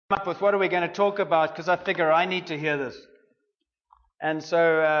up with what are we going to talk about, because I figure I need to hear this. And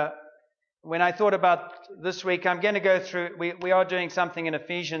so when I thought about this week, I'm going to go through, we are doing something in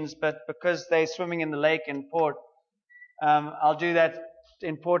Ephesians, but because they're swimming in the lake in Port, I'll do that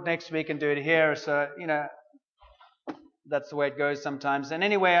in Port next week and do it here. So, that's the way it goes sometimes. And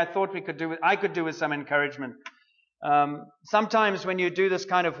anyway, I thought I could do with some encouragement. Sometimes when you do this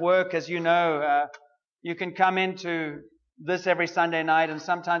kind of work, as you know, you can come into this every Sunday night, and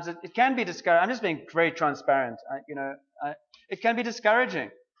sometimes it can be discouraging. I'm just being very transparent. It can be discouraging.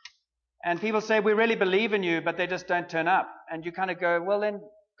 And people say, we really believe in you, but they just don't turn up. And you kind of go, well, then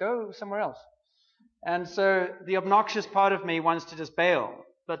go somewhere else. And so the obnoxious part of me wants to just bail.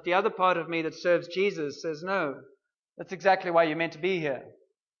 But the other part of me that serves Jesus says, no, that's exactly why you're meant to be here.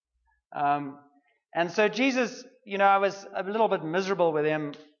 And so Jesus, I was a little bit miserable with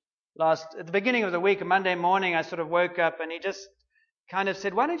him at the beginning of the week, a Monday morning, I sort of woke up and he just kind of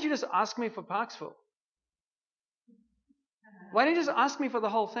said, why don't you just ask me for Parksville? Why don't you just ask me for the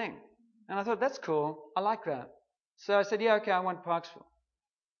whole thing? And I thought, that's cool. I like that. So I said, yeah, okay, I want Parksville.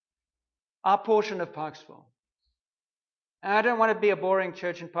 Our portion of Parksville. And I don't want to be a boring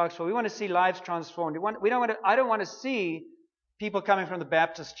church in Parksville. We want to see lives transformed. I don't want to see people coming from the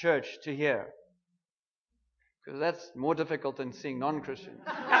Baptist church to here. Because that's more difficult than seeing non-Christians.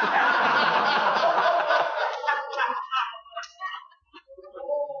 We've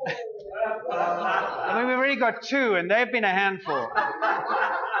already got two, and they've been a handful.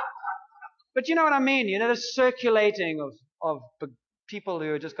 But you know what I mean? The circulating of people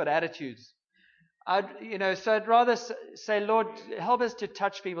who have just got attitudes. So I'd rather say, Lord, help us to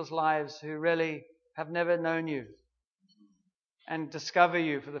touch people's lives who really have never known you and discover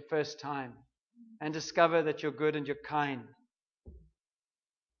you for the first time. And discover that you're good and you're kind.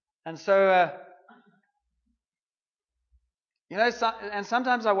 And so, and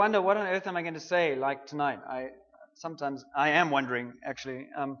sometimes I wonder, what on earth am I going to say, like tonight? Sometimes I am wondering, actually.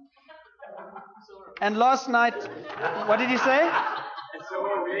 And last night, what did you say? And so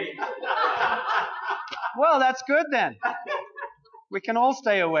are we. Well, that's good then. We can all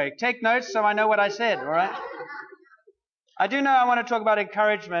stay awake. Take notes so I know what I said, all right? I do know I want to talk about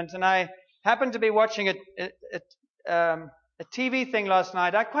encouragement, and I happened to be watching a TV thing last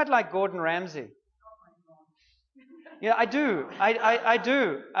night. I quite like Gordon Ramsay. Yeah, I do. I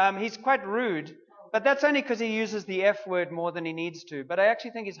do. He's quite rude, but that's only because he uses the F word more than he needs to. But I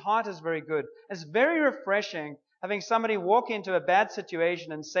actually think his heart is very good. It's very refreshing having somebody walk into a bad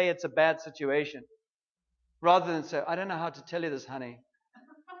situation and say it's a bad situation, rather than say, I don't know how to tell you this, honey.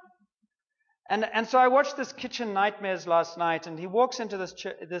 And so I watched this Kitchen Nightmares last night, and he walks into this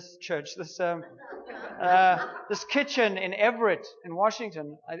church, this kitchen in Everett, in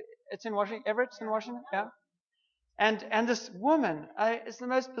Washington. It's in Washington. Everett's in Washington, yeah. And this woman, it's the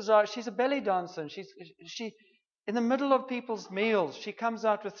most bizarre. She's a belly dancer. And she in the middle of people's meals, she comes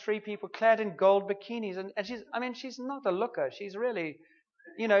out with three people clad in gold bikinis, and she's not a looker. She's really,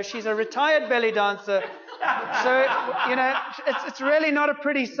 she's a retired belly dancer. So, it's really not a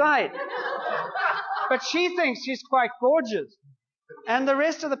pretty sight. But she thinks she's quite gorgeous. And the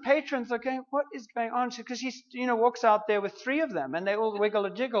rest of the patrons are going, what is going on? Because she, walks out there with three of them, and they all wiggle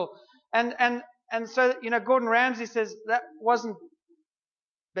and jiggle. And so, Gordon Ramsay says, that wasn't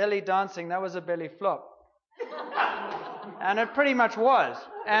belly dancing, that was a belly flop. And it pretty much was.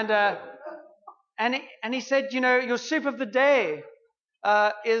 And he said, your soup of the day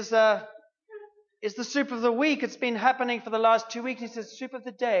is the soup of the week. It's been happening for the last 2 weeks. He says, soup of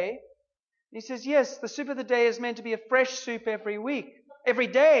the day? He says, yes, the soup of the day is meant to be a fresh soup every week, every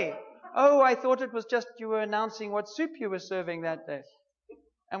day. Oh, I thought it was just you were announcing what soup you were serving that day.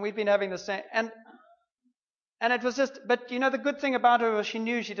 And we've been having the same. And it was just, but the good thing about her was she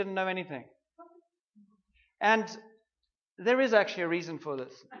knew she didn't know anything. And there is actually a reason for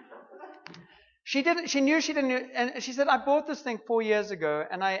this. She knew she didn't know, and she said, I bought this thing 4 years ago,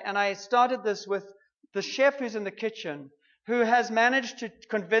 and I started this with the chef who's in the kitchen, who has managed to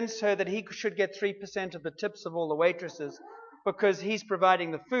convince her that he should get 3% of the tips of all the waitresses because he's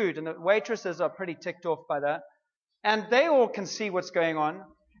providing the food. And the waitresses are pretty ticked off by that. And they all can see what's going on.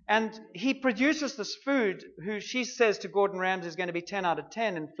 And he produces this food, who she says to Gordon Ramsay is going to be 10 out of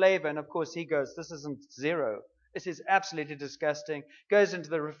 10 in flavor. And of course he goes, this isn't 0. This is absolutely disgusting. Goes into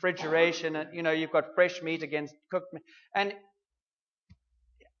the refrigeration and, you've got fresh meat against cooked meat. And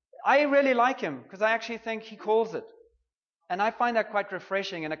I really like him because I actually think he calls it. And I find that quite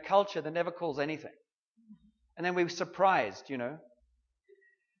refreshing in a culture that never calls anything. And then we're surprised,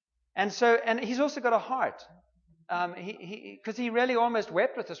 And he's also got a heart. Because he really almost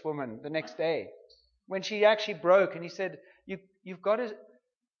wept with this woman the next day when she actually broke. And he said, you've got to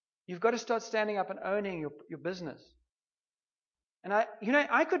You've got to start standing up and owning your business. And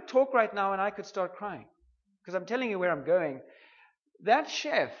I could talk right now and I could start crying because I'm telling you where I'm going. That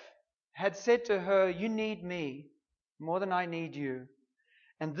chef had said to her, you need me more than I need you.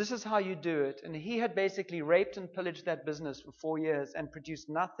 And this is how you do it. And he had basically raped and pillaged that business for 4 years and produced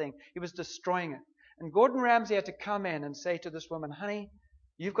nothing. He was destroying it. And Gordon Ramsay had to come in and say to this woman, honey,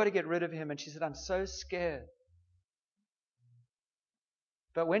 you've got to get rid of him. And she said, I'm so scared.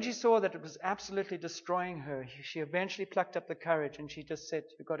 But when she saw that it was absolutely destroying her, she eventually plucked up the courage and she just said,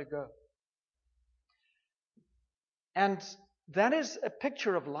 you've got to go. And that is a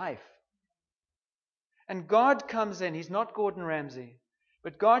picture of life. And God comes in. He's not Gordon Ramsay.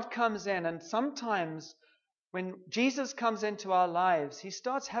 But God comes in, and sometimes when Jesus comes into our lives, He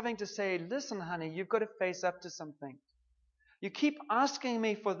starts having to say, listen, honey, you've got to face up to something. You keep asking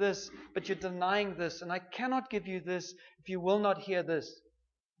me for this, but you're denying this, and I cannot give you this if you will not hear this.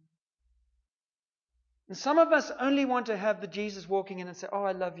 And some of us only want to have the Jesus walking in and say, oh,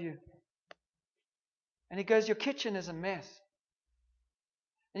 I love you. And He goes, your kitchen is a mess.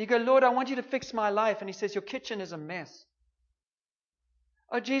 And you go, Lord, I want you to fix my life. And He says, your kitchen is a mess.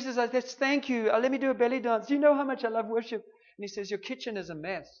 Oh, Jesus, let's thank you. Let me do a belly dance. You know how much I love worship. And He says, your kitchen is a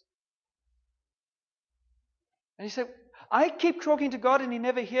mess. And you say, I keep talking to God and He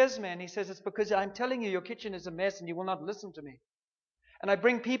never hears me. And He says, it's because I'm telling you your kitchen is a mess and you will not listen to me. And I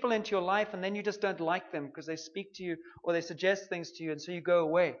bring people into your life and then you just don't like them because they speak to you or they suggest things to you and so you go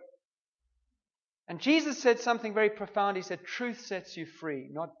away. And Jesus said something very profound. He said, truth sets you free,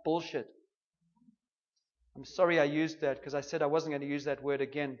 not bullshit. I'm sorry I used that because I said I wasn't going to use that word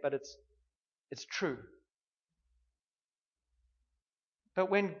again, but it's true.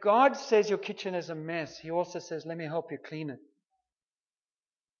 But when God says your kitchen is a mess, He also says, let me help you clean it.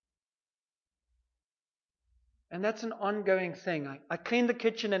 And that's an ongoing thing. I cleaned the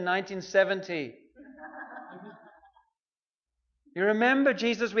kitchen in 1970. You remember,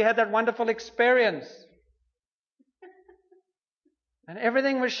 Jesus, we had that wonderful experience. And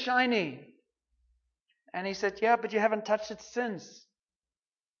everything was shiny. And He said, yeah, but you haven't touched it since.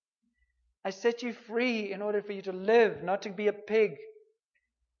 I set you free in order for you to live, not to be a pig.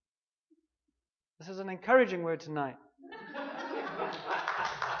 This is an encouraging word tonight.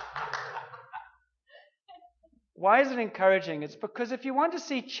 Why is it encouraging? It's because if you want to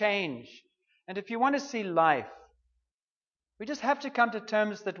see change and if you want to see life, we just have to come to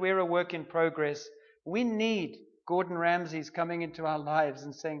terms that we're a work in progress. We need Gordon Ramsays coming into our lives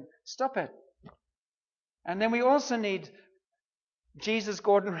and saying, stop it. And then we also need Jesus,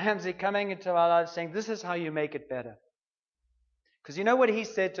 Gordon Ramsay, coming into our lives saying, this is how you make it better. Because you know what He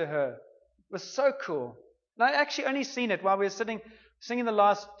said to her? It was so cool. And I'd actually only seen it while we were singing the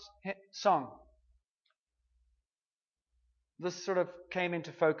last song. This sort of came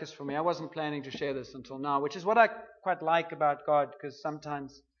into focus for me. I wasn't planning to share this until now, which is what I quite like about God, because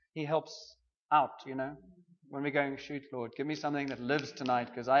sometimes He helps out, when we're going, shoot, Lord, give me something that lives tonight,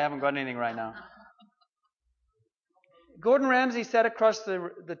 because I haven't got anything right now. Gordon Ramsay sat across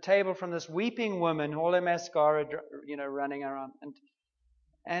the table from this weeping woman, all her mascara, running around.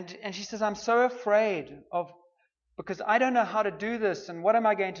 And she says, I'm so afraid because I don't know how to do this, and what am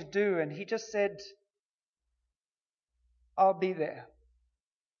I going to do? And he just said, I'll be there.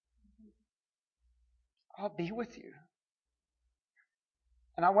 I'll be with you.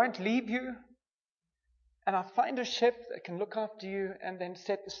 And I won't leave you. And I'll find a ship that can look after you and then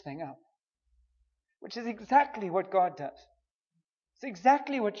set this thing up. Which is exactly what God does. It's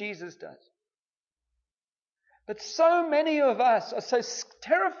exactly what Jesus does. But so many of us are so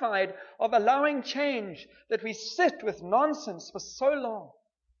terrified of allowing change that we sit with nonsense for so long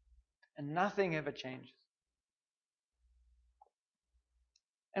and nothing ever changes.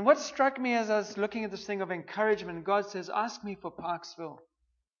 And what struck me as I was looking at this thing of encouragement, God says, ask me for Parksville.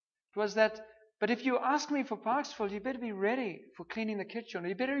 It was that, but if you ask me for Parksville, you better be ready for cleaning the kitchen.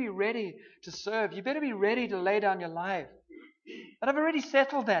 You better be ready to serve. You better be ready to lay down your life. But I've already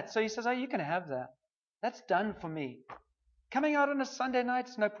settled that. So He says, oh, you can have that. That's done for me. Coming out on a Sunday night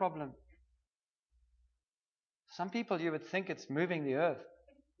is no problem. Some people, you would think it's moving the earth.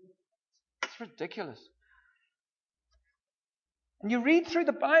 It's ridiculous. And you read through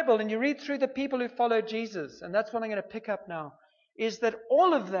the Bible and you read through the people who followed Jesus, and that's what I'm going to pick up now, is that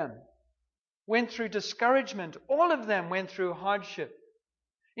all of them went through discouragement. All of them went through hardship.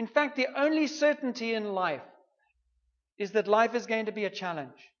 In fact, the only certainty in life is that life is going to be a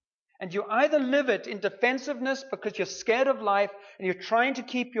challenge. And you either live it in defensiveness because you're scared of life and you're trying to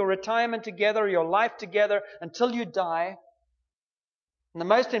keep your retirement together, your life together until you die. And the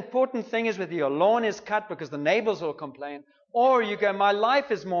most important thing is whether your lawn is cut because the neighbors will complain, Or you go, my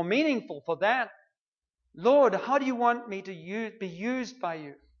life is more meaningful for that. Lord, how do you want me to be used by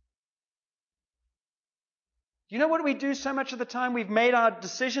you? You know what we do so much of the time? We've made our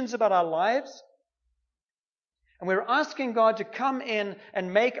decisions about our lives. And we're asking God to come in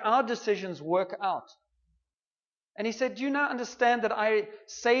and make our decisions work out. And He said, do you not understand that I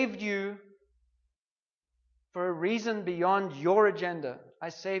saved you for a reason beyond your agenda? I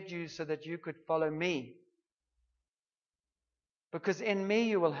saved you so that you could follow me. Because in me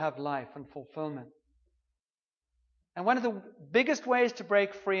you will have life and fulfillment. And one of the biggest ways to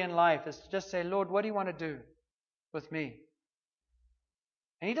break free in life is to just say, Lord, what do you want to do with me?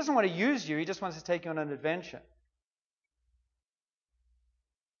 And He doesn't want to use you. He just wants to take you on an adventure.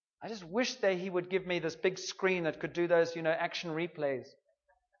 I just wish that He would give me this big screen that could do those, action replays.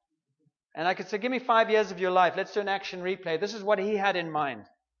 And I could say, give me 5 years of your life. Let's do an action replay. This is what He had in mind.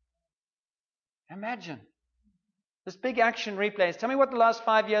 Imagine. This big action replays. Tell me what the last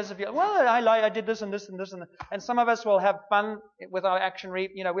 5 years of your life. Well, I did this and this and this and this. And some of us will have fun with our action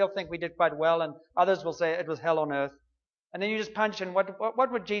we'll think we did quite well, and others will say it was hell on earth. And then you just punch in,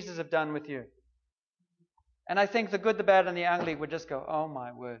 what would Jesus have done with you? And I think the good, the bad, and the ugly would just go, oh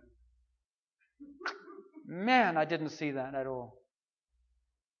my word. Man, I didn't see that at all.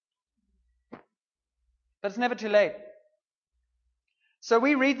 But it's never too late. So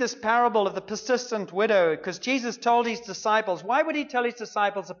we read this parable of the persistent widow because Jesus told His disciples. Why would He tell His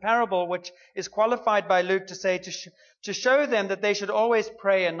disciples a parable which is qualified by Luke to say to show them that they should always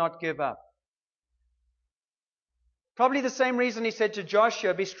pray and not give up? Probably the same reason He said to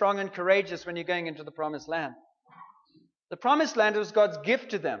Joshua, be strong and courageous when you're going into the promised land. The promised land was God's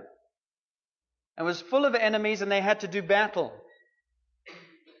gift to them. It was full of enemies and they had to do battle.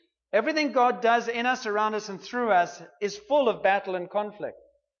 Everything God does in us, around us, and through us is full of battle and conflict.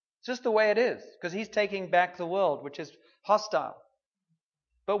 It's just the way it is, because He's taking back the world, which is hostile.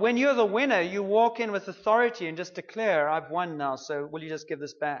 But when you're the winner, you walk in with authority and just declare, I've won now, so will you just give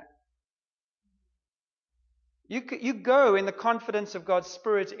this back? You go in the confidence of God's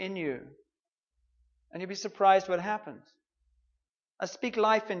Spirit in you, and you'll be surprised what happens. I speak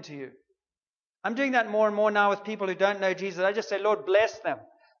life into you. I'm doing that more and more now with people who don't know Jesus. I just say, Lord, bless them.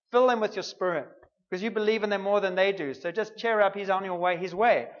 Fill them with your Spirit, because you believe in them more than they do. So just cheer up. He's on your way, His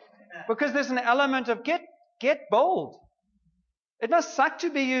way. Because there's an element of get bold. It must suck to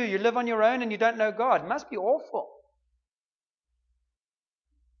be you. You live on your own and you don't know God. It must be awful.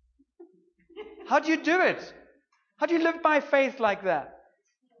 How do you do it? How do you live by faith like that?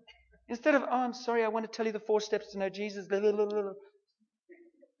 Instead of, I'm sorry, I want to tell you the 4 steps to know Jesus.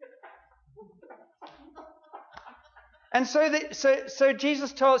 And so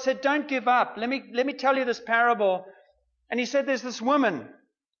Jesus said, don't give up. Let me tell you this parable. And He said, there's this woman,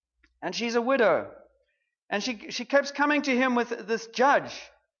 and she's a widow. And she keeps coming to Him with this judge.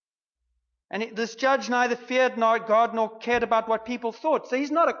 And this judge neither feared God nor cared about what people thought. So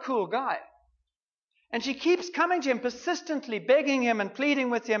he's not a cool guy. And she keeps coming to Him persistently, begging Him and pleading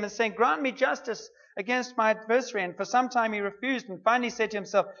with Him and saying, grant me justice against my adversary. And for some time He refused and finally said to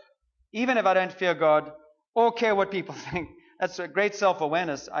himself, even if I don't fear God or care what people think. That's a great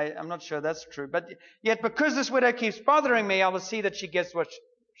self-awareness. I'm not sure that's true. But yet because this widow keeps bothering me, I will see that she gets what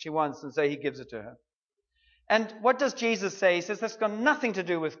she wants. And so He gives it to her. And what does Jesus say? He says that's got nothing to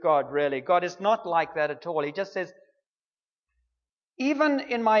do with God, really. God is not like that at all. He just says, even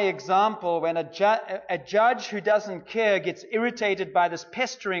in my example, when a judge who doesn't care gets irritated by this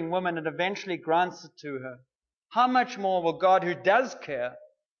pestering woman and eventually grants it to her, how much more will God, who does care,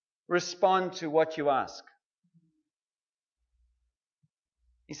 respond to what you ask?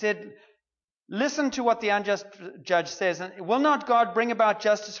 He said, listen to what the unjust judge says. And will not God bring about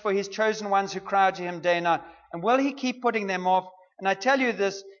justice for His chosen ones who cry out to Him day and night? And will He keep putting them off? And I tell you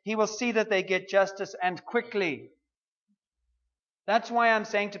this, He will see that they get justice, and quickly. That's why I'm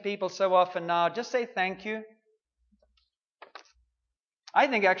saying to people so often now, just say thank you. I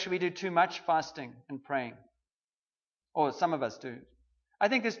think actually we do too much fasting and praying. Or some of us do. I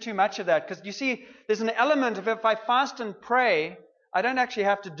think there's too much of that. Because you see, there's an element of if I fast and pray, I don't actually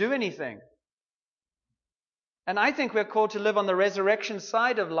have to do anything. And I think we're called to live on the resurrection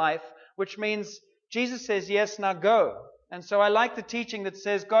side of life, which means Jesus says, yes, now go. And so I like the teaching that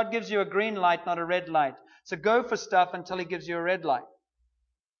says God gives you a green light, not a red light. So go for stuff until He gives you a red light.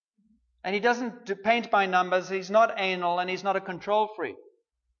 And He doesn't paint by numbers. He's not anal and He's not a control freak.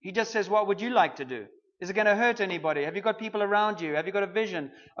 He just says, what would you like to do? Is it going to hurt anybody? Have you got people around you? Have you got a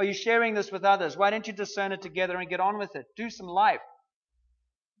vision? Are you sharing this with others? Why don't you discern it together and get on with it? Do some life.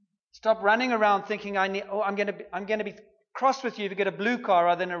 Stop running around thinking, I'm going to be cross with you if you get a blue car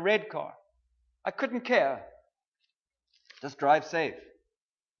rather than a red car. I couldn't care. Just drive safe.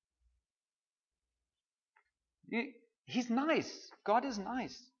 He's nice. God is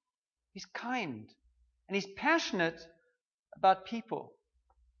nice. He's kind. And He's passionate about people.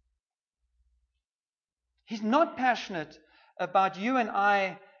 He's not passionate about you and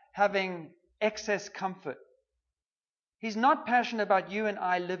I having excess comfort. He's not passionate about you and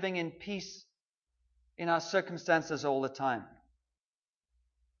I living in peace in our circumstances all the time.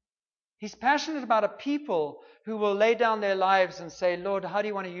 He's passionate about a people who will lay down their lives and say, Lord, how do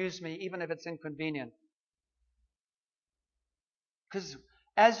you want to use me, even if it's inconvenient? Because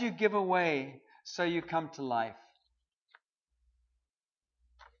as you give away, so you come to life.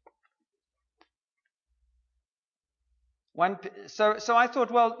 So I thought,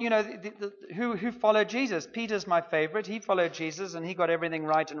 well, who followed Jesus? Peter's my favorite. He followed Jesus, and he got everything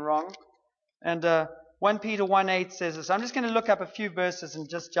right and wrong. And 1 Peter 1:8 says this. I'm just going to look up a few verses and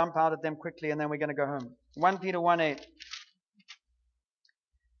just jump out at them quickly, and then we're going to go home. 1 Peter 1:8.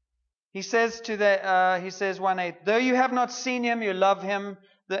 He says 1:8, though you have not seen Him, you love Him,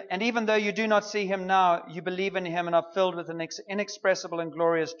 and even though you do not see Him now, you believe in Him and are filled with an inexpressible and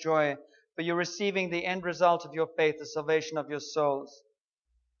glorious joy, for you're receiving the end result of your faith, the salvation of your souls.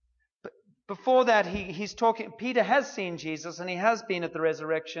 But before that, he's talking. Peter has seen Jesus, and he has been at the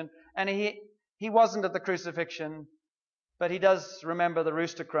resurrection, and he wasn't at the crucifixion, but he does remember the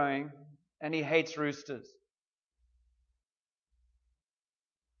rooster crowing, and he hates roosters.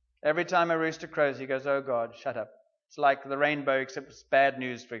 Every time a rooster crows, he goes, oh God, shut up. It's like the rainbow, except it's bad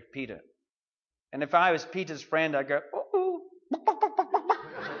news for Peter. And if I was Peter's friend, I'd go, ooh.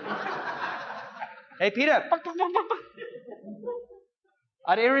 Hey, Peter.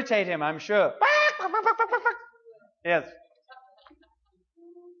 I'd irritate him, I'm sure. Yes.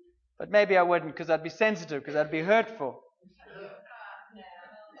 But maybe I wouldn't, because I'd be sensitive, because I'd be hurtful.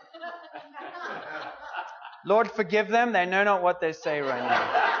 Lord, forgive them. They know not what they say right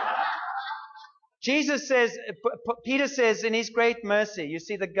now. Peter says in His great mercy, you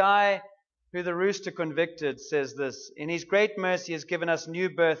see the guy who the rooster convicted says this, in His great mercy He has given us new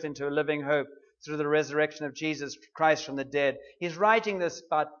birth into a living hope through the resurrection of Jesus Christ from the dead. He's writing this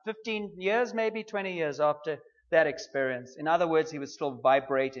about 15 years, maybe 20 years after that experience. In other words, he was still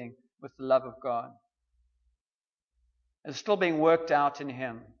vibrating with the love of God. It was still being worked out in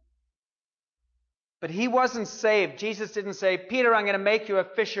him. But he wasn't saved. Jesus didn't say, Peter, I'm going to make you a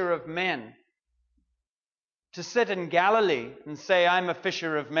fisher of men. To sit in Galilee and say, I'm a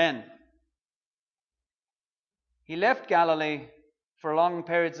fisher of men. He left Galilee for long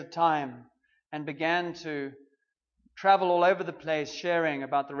periods of time and began to travel all over the place sharing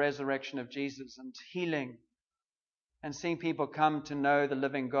about the resurrection of Jesus and healing and seeing people come to know the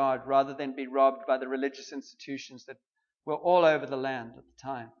living God rather than be robbed by the religious institutions that were all over the land at the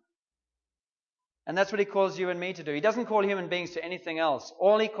time. And that's what He calls you and me to do. He doesn't call human beings to anything else.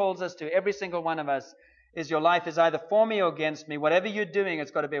 All He calls us to, every single one of us, is your life is either for me or against me. Whatever you're doing,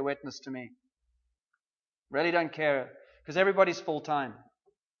 it's got to be a witness to me. Really don't care, because everybody's full-time.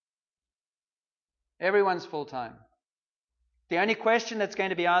 Everyone's full-time. The only question that's going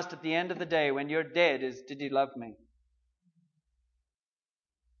to be asked at the end of the day when you're dead is, did you love me?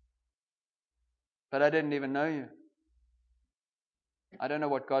 But I didn't even know you. I don't know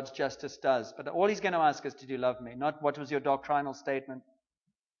what God's justice does, but all He's going to ask is, did you love me? Not what was your doctrinal statement.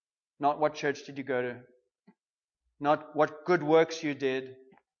 Not what church did you go to. Not what good works you did.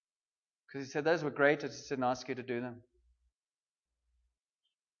 Because He said those were great, I just didn't ask you to do them.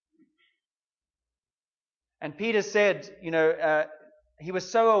 And Peter said, he was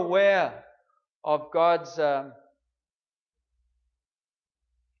so aware of God's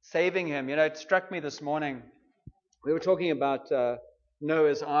saving him. It struck me this morning. We were talking about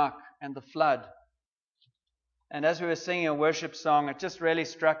Noah's Ark and the flood. And as we were singing a worship song, it just really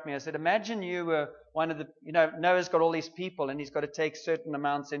struck me. I said, imagine you were one of the, Noah's got all these people and he's got to take certain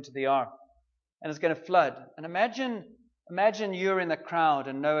amounts into the ark. And it's going to flood. And imagine you're in the crowd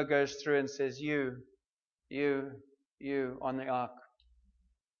and Noah goes through and says, you on the ark.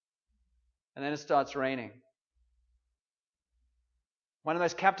 And then it starts raining. One of the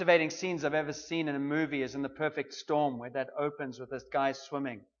most captivating scenes I've ever seen in a movie is in The Perfect Storm, where that opens with this guy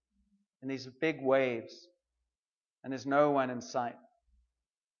swimming in these big waves. And there's no one in sight.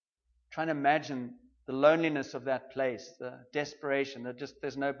 Trying to imagine the loneliness of that place, the desperation,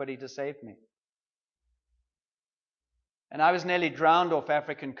 there's nobody to save me. And I was nearly drowned off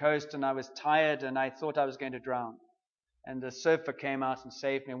African coast, and I was tired, and I thought I was going to drown. And the surfer came out and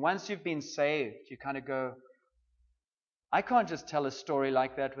saved me. And once you've been saved, you kind of go, I can't just tell a story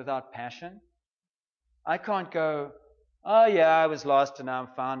like that without passion. I can't go, oh yeah, I was lost and now I'm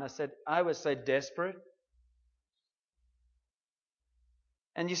found. I said, I was so desperate.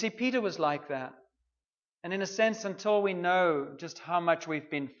 And you see, Peter was like that. And in a sense, until we know just how much we've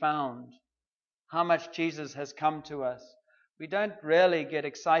been found, how much Jesus has come to us, we don't really get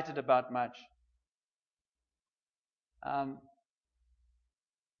excited about much. And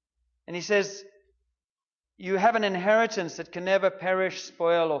he says, you have an inheritance that can never perish,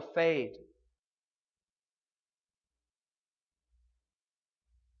 spoil, or fade.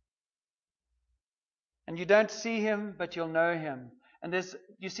 And you don't see him, but you'll know him. And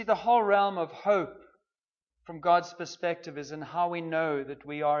you see, the whole realm of hope from God's perspective is in how we know that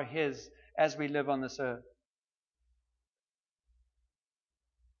we are his as we live on this earth.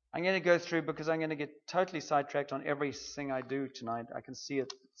 I'm going to go through because I'm going to get totally sidetracked on everything I do tonight. I can see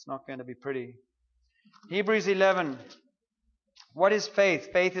it. It's not going to be pretty. Hebrews 11. What is faith?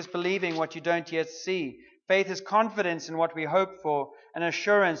 Faith is believing what you don't yet see. Faith is confidence in what we hope for, and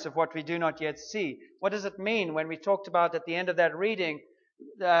assurance of what we do not yet see. What does it mean when we talked about at the end of that reading,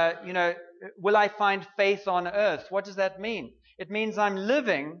 will I find faith on earth? What does that mean? It means I'm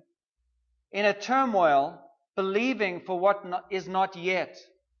living in a turmoil, believing for what is not yet.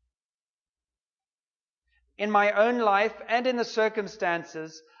 In my own life and in the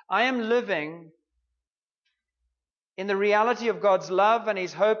circumstances, I am living in the reality of God's love and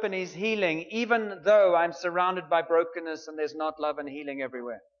His hope and His healing, even though I'm surrounded by brokenness and there's not love and healing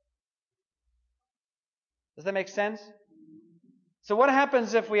everywhere. Does that make sense? So what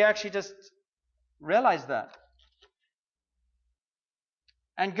happens if we actually just realize that?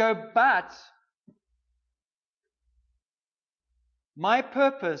 And go, but my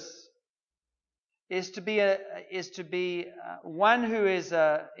purpose is to be one who is,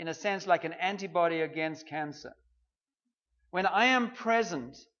 in a sense, like an antibody against cancer. When I am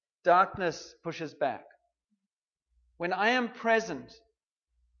present, darkness pushes back. When I am present,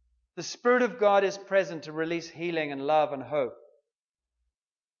 the Spirit of God is present to release healing and love and hope.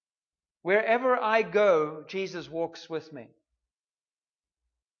 Wherever I go, Jesus walks with me.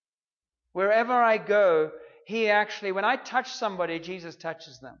 Wherever I go, when I touch somebody, Jesus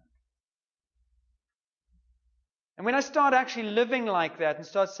touches them. And when I start actually living like that and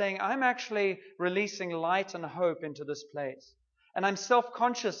start saying, I'm actually releasing light and hope into this place, and I'm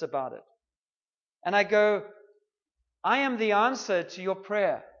self-conscious about it, and I go, I am the answer to your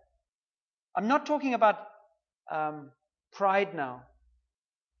prayer. I'm not talking about pride now.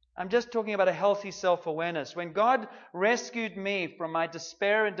 I'm just talking about a healthy self-awareness. When God rescued me from my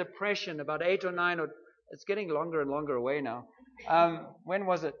despair and depression about 8 or 9, or it's getting longer and longer away now. When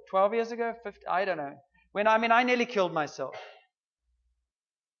was it? 12 years ago? 50? I don't know. I nearly killed myself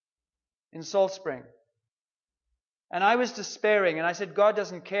in Salt Spring. And I was despairing, and I said, God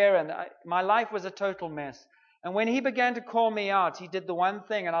doesn't care, and my life was a total mess. And when He began to call me out, He did the one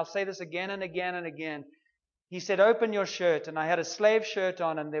thing, and I'll say this again and again and again. He said, open your shirt, and I had a slave shirt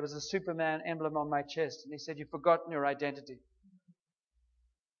on, and there was a Superman emblem on my chest. And He said, you've forgotten your identity.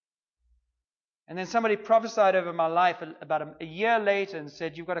 And then somebody prophesied over my life about a year later and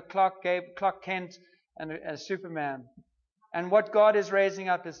said, you've got a Clark Kent and a Superman. And what God is raising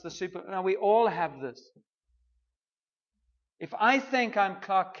up is the Superman. Now, we all have this. If I think I'm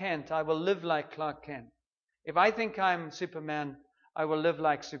Clark Kent, I will live like Clark Kent. If I think I'm Superman, I will live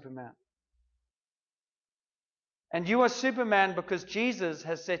like Superman. And you are Superman because Jesus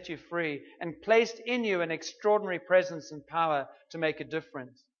has set you free and placed in you an extraordinary presence and power to make a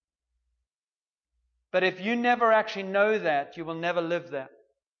difference. But if you never actually know that, you will never live that.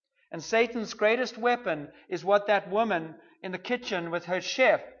 And Satan's greatest weapon is what that woman in the kitchen with her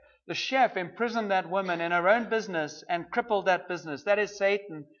chef. The chef imprisoned that woman in her own business and crippled that business. That is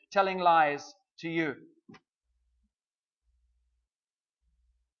Satan telling lies to you.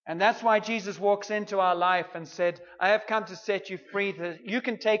 And that's why Jesus walks into our life and said, I have come to set you free. You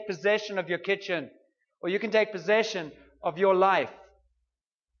can take possession of your kitchen, or you can take possession of your life,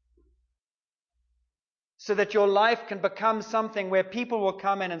 so that your life can become something where people will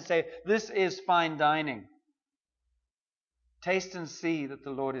come in and say, this is fine dining. Taste and see that the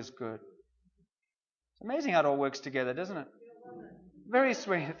Lord is good. It's amazing how it all works together, doesn't it? Very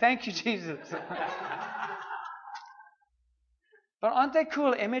sweet. Thank you, Jesus. But aren't they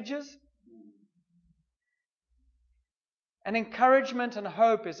cool images? And encouragement and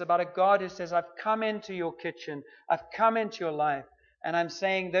hope is about a God who says, I've come into your kitchen. I've come into your life. And I'm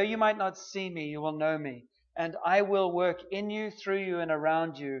saying, though you might not see me, you will know me. And I will work in you, through you, and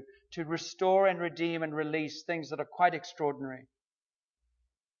around you to restore and redeem and release things that are quite extraordinary.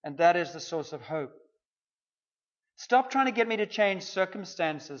 And that is the source of hope. Stop trying to get me to change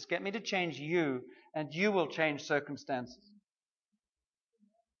circumstances. Get me to change you, and you will change circumstances.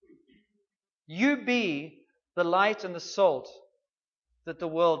 You be the light and the salt that the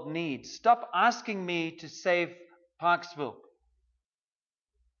world needs. Stop asking me to save Parksville.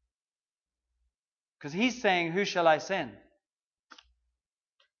 Because He's saying, who shall I send?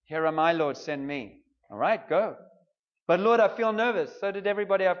 Here am I, Lord, send me. All right, go. But Lord, I feel nervous. So did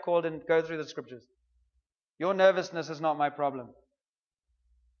everybody I've called and go through the scriptures. Your nervousness is not my problem.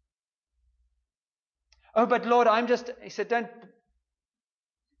 Oh, but Lord, He said, don't.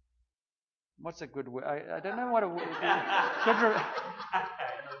 What's a good word? I don't know what a word.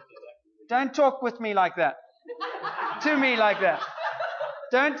 Don't talk with me like that. To me like that.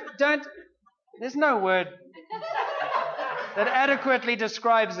 Don't. There's no word that adequately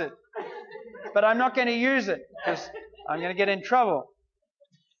describes it. But I'm not going to use it because I'm going to get in trouble.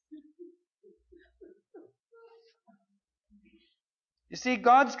 You see,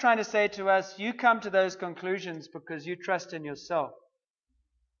 God's trying to say to us, you come to those conclusions because you trust in yourself.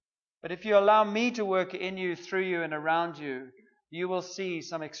 But if you allow me to work in you, through you, and around you, you will see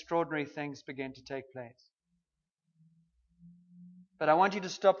some extraordinary things begin to take place. But I want you to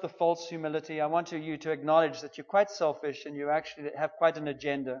stop the false humility. I want you to acknowledge that you're quite selfish and you actually have quite an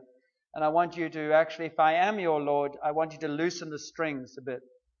agenda. And I want you to actually, if I am your Lord, I want you to loosen the strings a bit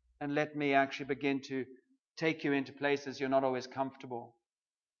and let me actually begin to take you into places you're not always comfortable.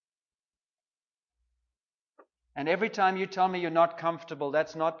 And every time you tell me you're not comfortable,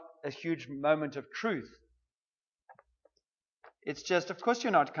 that's not a huge moment of truth. It's just, of course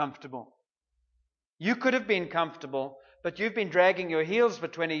you're not comfortable. You could have been comfortable, but you've been dragging your heels for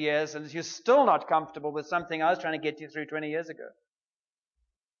 20 years and you're still not comfortable with something I was trying to get you through 20 years ago.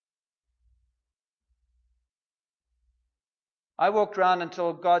 I walked around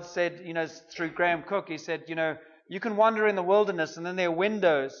until God said, through Graham Cook, He said, you can wander in the wilderness and then there are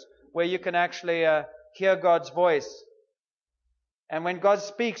windows where you can actually hear God's voice. And when God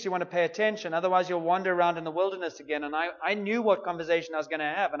speaks, you want to pay attention. Otherwise, you'll wander around in the wilderness again. And I knew what conversation I was going to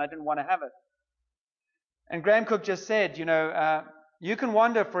have, and I didn't want to have it. And Graham Cook just said, you can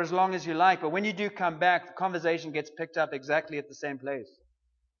wander for as long as you like, but when you do come back, the conversation gets picked up exactly at the same place.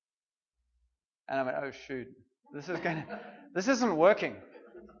 And I went, oh, shoot. This isn't working.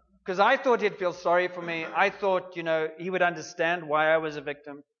 Because I thought He'd feel sorry for me. I thought, He would understand why I was a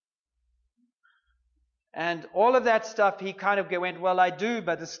victim. And all of that stuff, He kind of went, well, I do,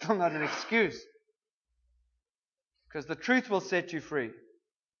 but it's still not an excuse. Because the truth will set you free.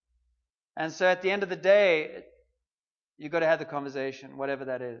 And so at the end of the day, you've got to have the conversation, whatever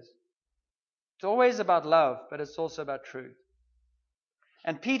that is. It's always about love, but it's also about truth.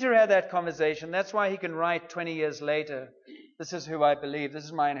 And Peter had that conversation. That's why he can write 20 years later, this is who I believe. This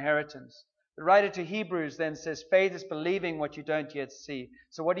is my inheritance. The writer to Hebrews then says, faith is believing what you don't yet see.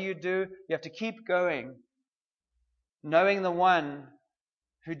 So what do? You have to keep going, knowing the one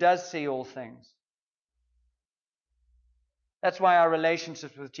who does see all things. That's why our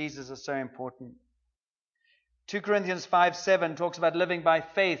relationships with Jesus are so important. 2 Corinthians 5:7 talks about living by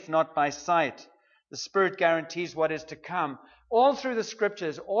faith, not by sight. The Spirit guarantees what is to come. All through the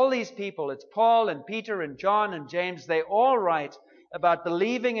Scriptures, all these people, it's Paul and Peter and John and James, they all write about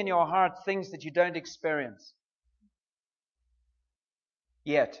believing in your heart things that you don't experience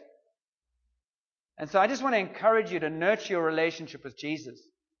yet. And so I just want to encourage you to nurture your relationship with Jesus,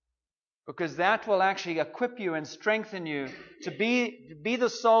 because that will actually equip you and strengthen you to be the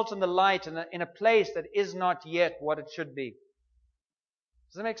salt and the light in a place that is not yet what it should be.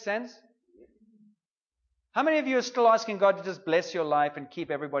 Does that make sense? How many of you are still asking God to just bless your life and keep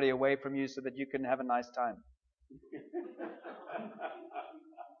everybody away from you so that you can have a nice time?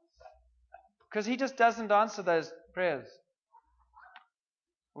 Because He just doesn't answer those prayers.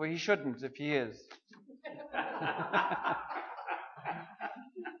 Well, He shouldn't if He is.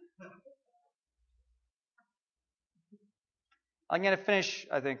 I'm going to finish,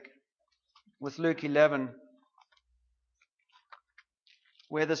 I think, with Luke 11,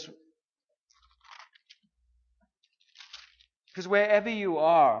 where because wherever you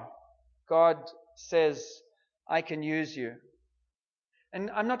are, God says, I can use you.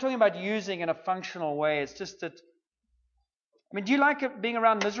 And I'm not talking about using in a functional way. It's just that, do you like being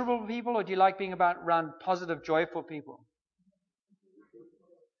around miserable people, or do you like being around positive, joyful people?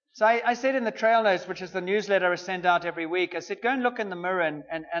 So I said in the Trail Notes, which is the newsletter I send out every week, I said, go and look in the mirror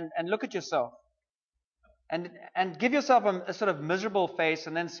and look at yourself. And give yourself a sort of miserable face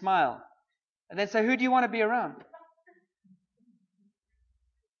and then smile. And then say, who do you want to be around?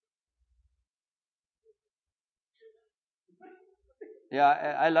 Yeah,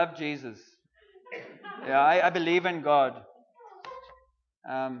 I love Jesus. Yeah, I believe in God.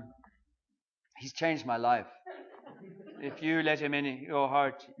 He's changed my life. If you let Him in your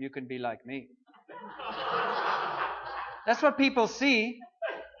heart, you can be like me. That's what people see.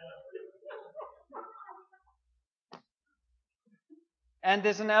 And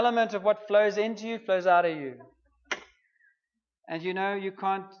there's an element of what flows into you, flows out of you. And you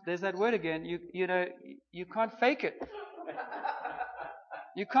can't, there's that word again, you can't fake it.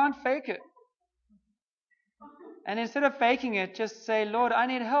 You can't fake it. And instead of faking it, just say, Lord, I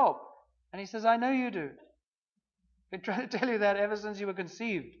need help. And He says, I know you do. I've been trying to tell you that ever since you were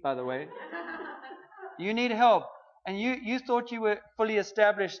conceived, by the way. You need help. And you thought you were fully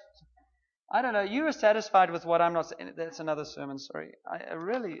established. I don't know. You were satisfied with what I'm not saying. That's another sermon, sorry.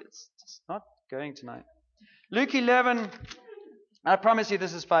 It's just not going tonight. Luke 11, I promise you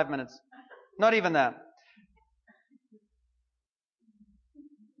this is 5 minutes. Not even that.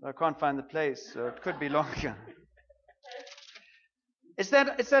 I can't find the place, so it could be longer. It's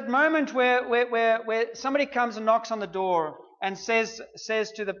that moment where somebody comes and knocks on the door and says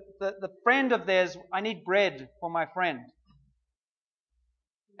to the friend of theirs, I need bread for my friend.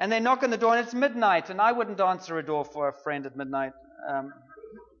 And they knock on the door and it's midnight, and I wouldn't answer a door for a friend at midnight.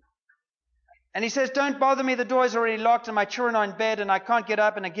 And he says, don't bother me, the door is already locked and my children are in bed and I can't get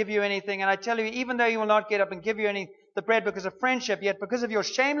up and I give you anything. And I tell you, even though you will not get up and give you the bread because of friendship, yet because of your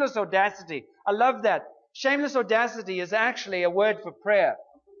shameless audacity. I love that. Shameless audacity is actually a word for prayer.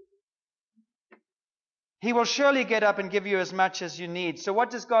 He will surely get up and give you as much as you need. So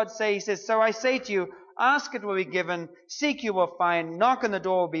what does God say? He says, so I say to you, ask it will be given, seek you will find, knock and the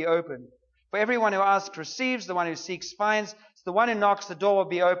door will be opened. For everyone who asks receives, the one who seeks finds, so the one who knocks the door will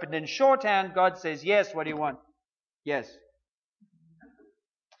be opened. In shorthand, God says, yes, what do you want? Yes.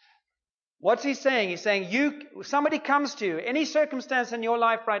 What's He saying? He's saying, somebody comes to you, any circumstance in your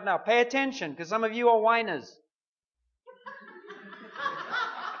life right now, pay attention, because some of you are whiners.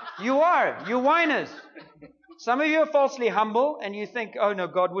 You're whiners. Some of you are falsely humble, and you think, oh no,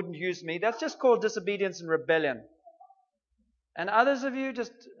 God wouldn't use me. That's just called disobedience and rebellion. And others of you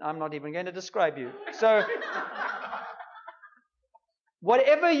I'm not even going to describe you. So,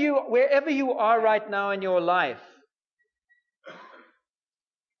 wherever you are right now in your life,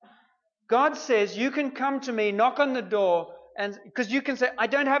 God says you can come to me, knock on the door, and because you can say, I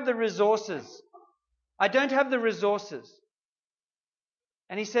don't have the resources. I don't have the resources.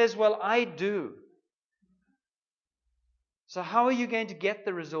 And He says, well, I do. So how are you going to get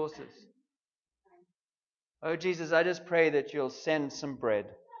the resources? Oh, Jesus, I just pray that you'll send some bread.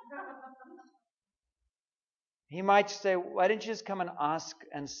 He might say, why don't you just come and ask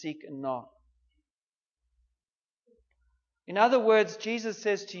and seek and knock? In other words, Jesus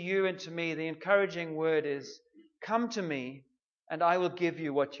says to you and to me, the encouraging word is, come to me and I will give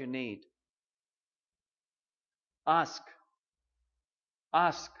you what you need. Ask.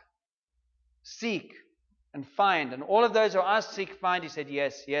 Ask. Seek and find. And all of those who ask, seek, find, He said,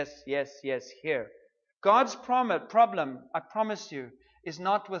 yes, yes, yes, yes, here. God's problem, I promise you, is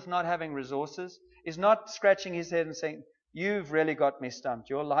not with not having resources, is not scratching His head and saying, you've really got me stumped.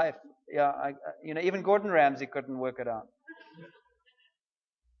 Your life, even Gordon Ramsay couldn't work it out.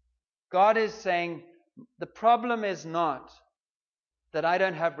 God is saying, the problem is not that I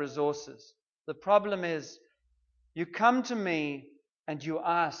don't have resources. The problem is, you come to me and you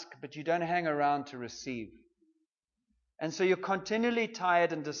ask, but you don't hang around to receive. And so you're continually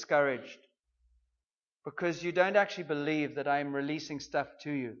tired and discouraged because you don't actually believe that I'm releasing stuff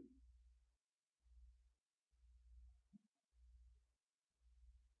to you.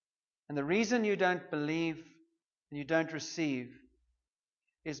 And the reason you don't believe and you don't receive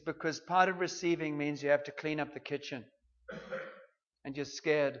is because part of receiving means you have to clean up the kitchen. And you're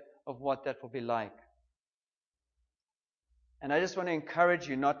scared of what that will be like. And I just want to encourage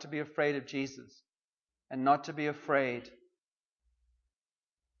you not to be afraid of Jesus and not to be afraid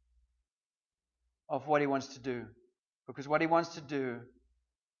of what He wants to do. Because what He wants to do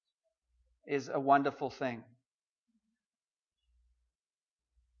is a wonderful thing.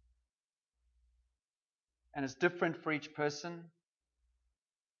 And it's different for each person,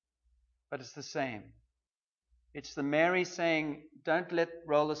 but it's the same. It's the Mary saying, don't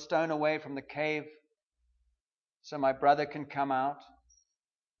roll a stone away from the cave so my brother can come out.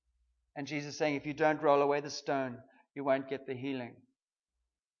 And Jesus saying, if you don't roll away the stone, you won't get the healing.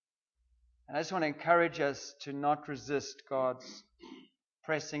 And I just want to encourage us to not resist God's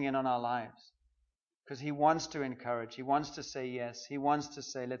pressing in on our lives. Because He wants to encourage. He wants to say yes. He wants to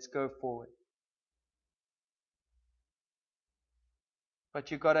say, let's go forward. But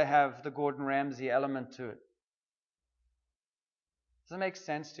you've got to have the Gordon Ramsay element to it. Does that make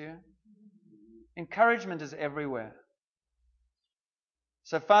sense to you? Encouragement is everywhere.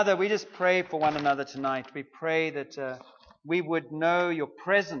 So, Father, we just pray for one another tonight. We pray that we would know your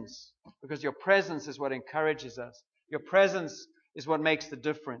presence, because your presence is what encourages us. Your presence is what makes the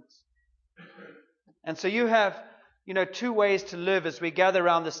difference. And so you have, two ways to live as we gather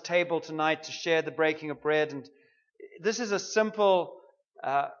around this table tonight to share the breaking of bread. And this is a simple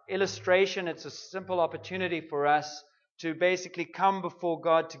illustration. It's a simple opportunity for us to basically come before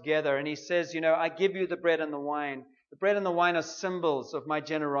God together. And He says, I give you the bread and the wine. The bread and the wine are symbols of my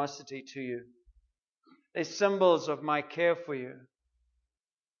generosity to you. They're symbols of my care for you.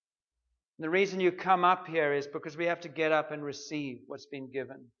 And the reason you come up here is because we have to get up and receive what's been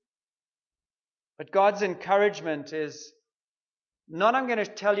given. But God's encouragement is not, I'm going to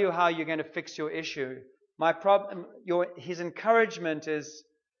tell you how you're going to fix your issue. His encouragement is,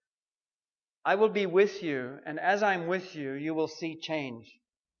 I will be with you, and as I'm with you, you will see change.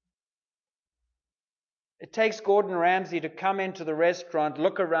 It takes Gordon Ramsay to come into the restaurant,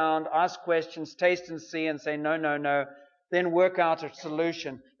 look around, ask questions, taste and see, and say, no, no, no, then work out a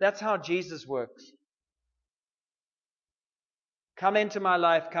solution. That's how Jesus works. Come into my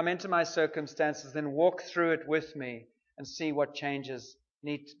life, come into my circumstances, then walk through it with me and see what changes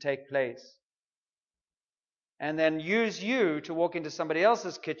need to take place. And then use you to walk into somebody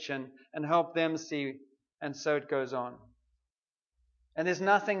else's kitchen and help them see, and so it goes on. And there's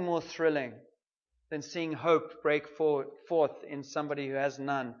nothing more thrilling than seeing hope break forth in somebody who has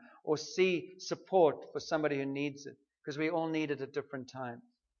none, or see support for somebody who needs it, because we all need it at different times.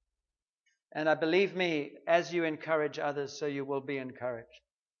 And believe me, as you encourage others, so you will be encouraged.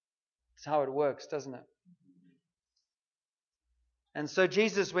 That's how it works, doesn't it? And so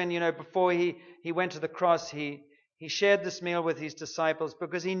Jesus, when, before he went to the cross, he shared this meal with His disciples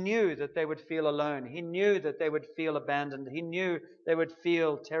because He knew that they would feel alone. He knew that they would feel abandoned. He knew they would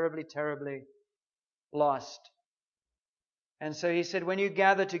feel terribly, terribly lost. And so He said, when you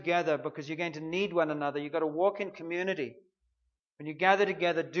gather together, because you're going to need one another, you've got to walk in community. When you gather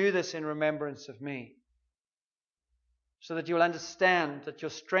together, do this in remembrance of me, so that you'll understand that your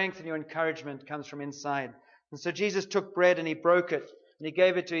strength and your encouragement comes from inside. And so Jesus took bread and He broke it, and He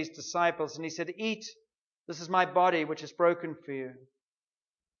gave it to His disciples, and He said, eat, this is my body which is broken for you.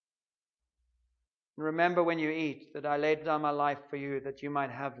 And remember when you eat that I laid down my life for you, that you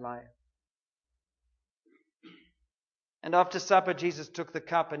might have life. And after supper, Jesus took the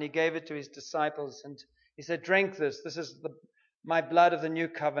cup and He gave it to His disciples, and He said, drink this. This is my blood of the new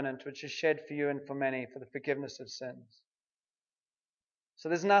covenant, which is shed for you and for many for the forgiveness of sins. So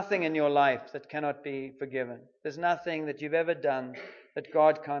there's nothing in your life that cannot be forgiven. There's nothing that you've ever done that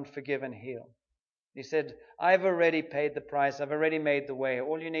God can't forgive and heal. He said, I've already paid the price. I've already made the way.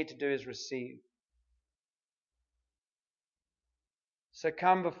 All you need to do is receive. So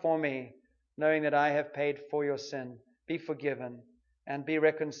come before me, knowing that I have paid for your sin. Be forgiven and be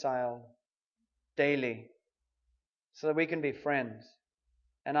reconciled daily, so that we can be friends,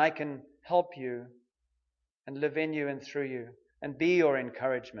 and I can help you and live in you and through you and be your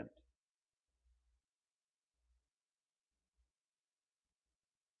encouragement.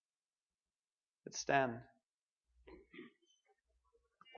 Let's stand.